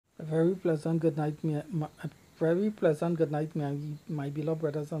A very pleasant good night, a very pleasant good night, my beloved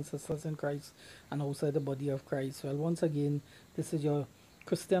brothers and sisters in Christ and outside the body of Christ. Well, once again, this is your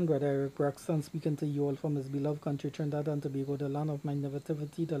Christian brother Eric Braxton speaking to you all from his beloved country, Trinidad and Tobago, the land of my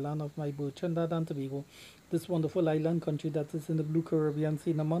nativity, the land of my birth, Trinidad and Tobago, this wonderful island country that is in the blue Caribbean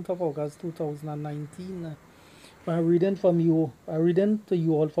Sea in the month of August 2019. I'm reading to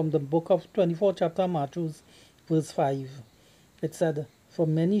you all from the book of 24 chapter Matthew, verse 5. It said, "For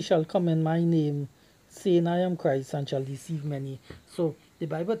many shall come in my name, saying, I am Christ, and shall deceive many." So the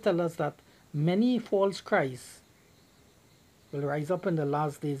Bible tells us that many false Christs will rise up in the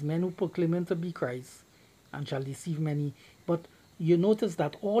last days, men who proclaim to be Christ, and shall deceive many. But you notice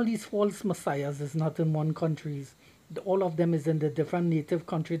that all these false messiahs is not in one country. All of them is in the different native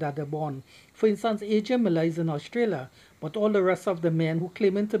country that they're born. For instance, AJ Miller is in Australia, but all the rest of the men who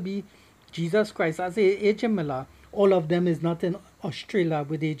claiming to be Jesus Christ as AJ Miller, all of them is not in Australia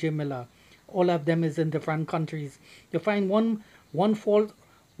with AJ Miller. All of them is in different countries. You find one false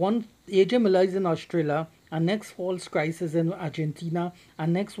one AJ Miller is in Australia, and next false Christ is in Argentina,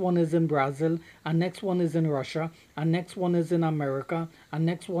 and next one is in Brazil, and next one is in Russia, and next one is in America, and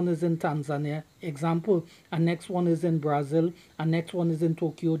next one is in Tanzania, example, and next one is in Brazil, and next one is in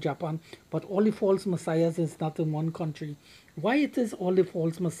Tokyo, Japan. But all the false messiahs is not in one country. Why it is all the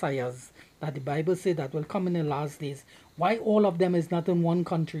false messiahs that the Bible say that will come in the last days? Why all of them is not in one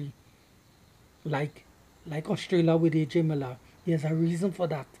country? Like Australia with AJ Miller. There's a reason for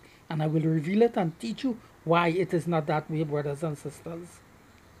that. And I will reveal it and teach you why it is not that way, brothers and sisters.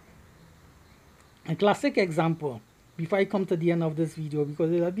 A classic example, before I come to the end of this video,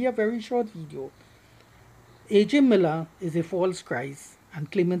 because it'll be a very short video. AJ Miller is a false Christ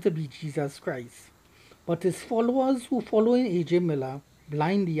and claiming to be Jesus Christ. But his followers who following AJ Miller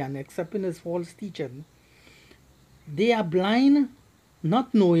blindly and accepting his false teaching, they are blind,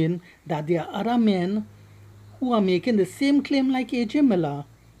 not knowing that there are other men who are making the same claim like AJ Miller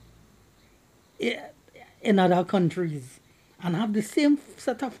in other countries and have the same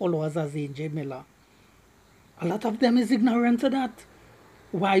set of followers as AJ Miller. A lot of them is ignorant of that.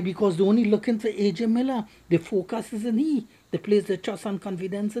 Why? Because they only look into AJ Miller. The focus is in he. They place their trust and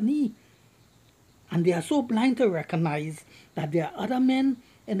confidence in he. And they are so blind to recognize that there are other men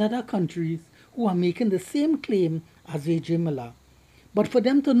in other countries who are making the same claim as AJ Miller. But for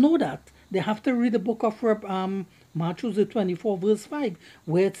them to know that, they have to read the book of Matthew 24 verse 5,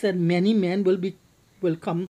 where it said many men will come